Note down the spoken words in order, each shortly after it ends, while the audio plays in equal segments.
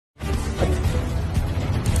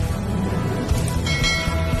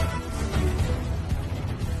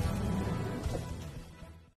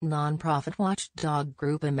nonprofit watchdog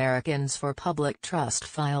group Americans for Public Trust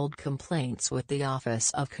filed complaints with the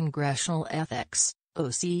Office of Congressional Ethics,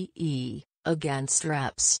 OCE, against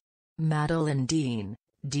Reps. Madeleine Dean,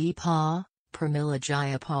 DPA, Pramila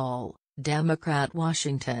Jayapal, Democrat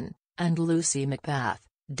Washington, and Lucy McBath,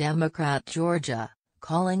 Democrat Georgia,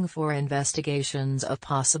 calling for investigations of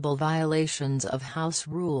possible violations of House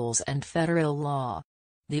rules and federal law.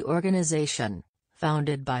 The organization,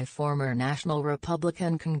 founded by former National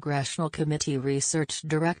Republican Congressional Committee Research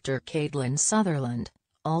Director Caitlin Sutherland,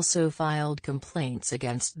 also filed complaints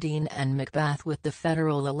against Dean and McBath with the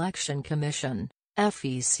Federal Election Commission,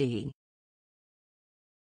 FEC.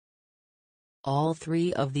 All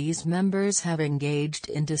three of these members have engaged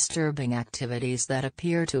in disturbing activities that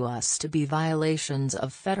appear to us to be violations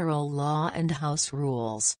of federal law and House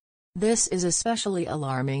rules. This is especially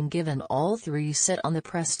alarming given all three sit on the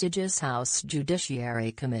prestigious House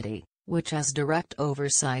Judiciary Committee, which has direct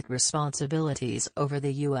oversight responsibilities over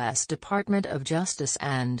the U.S. Department of Justice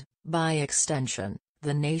and, by extension,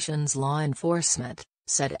 the nation's law enforcement,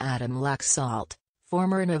 said Adam Laxalt,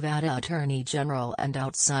 former Nevada Attorney General and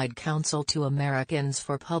outside counsel to Americans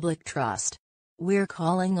for Public Trust. We're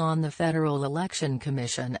calling on the Federal Election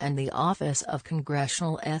Commission and the Office of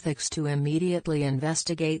Congressional Ethics to immediately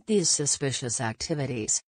investigate these suspicious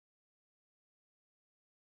activities.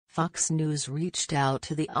 Fox News reached out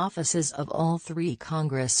to the offices of all three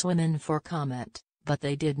congresswomen for comment, but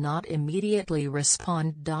they did not immediately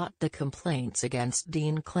respond. The complaints against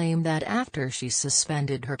Dean claim that after she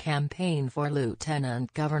suspended her campaign for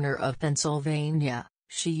Lieutenant Governor of Pennsylvania,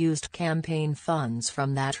 she used campaign funds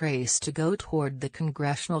from that race to go toward the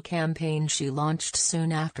congressional campaign she launched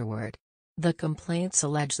soon afterward. The complaints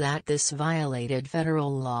allege that this violated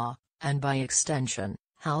federal law, and by extension,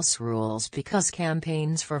 House rules because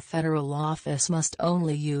campaigns for federal office must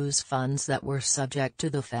only use funds that were subject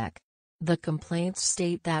to the FEC. The complaints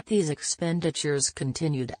state that these expenditures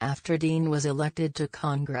continued after Dean was elected to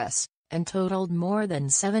Congress, and totaled more than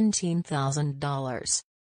 $17,000.